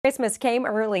Christmas came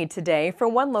early today for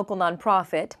one local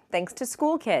nonprofit, thanks to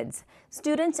school kids.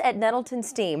 Students at Nettleton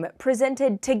STEAM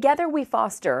presented Together We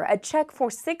Foster, a check for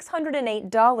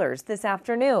 $608 this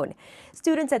afternoon.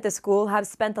 Students at the school have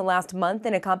spent the last month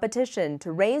in a competition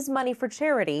to raise money for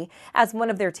charity as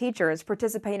one of their teachers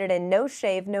participated in No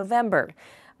Shave November.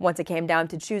 Once it came down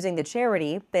to choosing the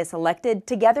charity, they selected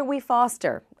Together We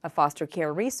Foster, a foster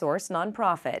care resource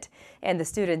nonprofit. And the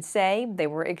students say they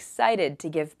were excited to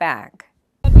give back.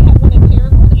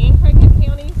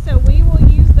 So we will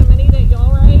use the money that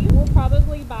y'all raise. We'll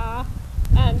probably buy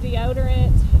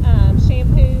deodorant,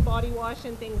 shampoo, body wash,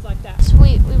 and things like that.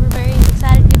 We were very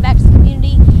excited to give back to the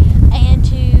community and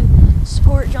to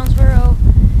support Jonesboro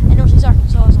and Northeast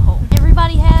Arkansas as a whole.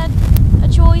 Everybody had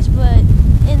a choice, but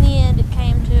in the end it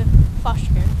came to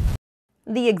foster care.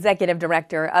 The executive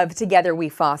director of Together We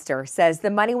Foster says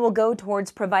the money will go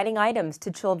towards providing items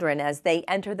to children as they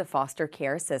enter the foster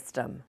care system.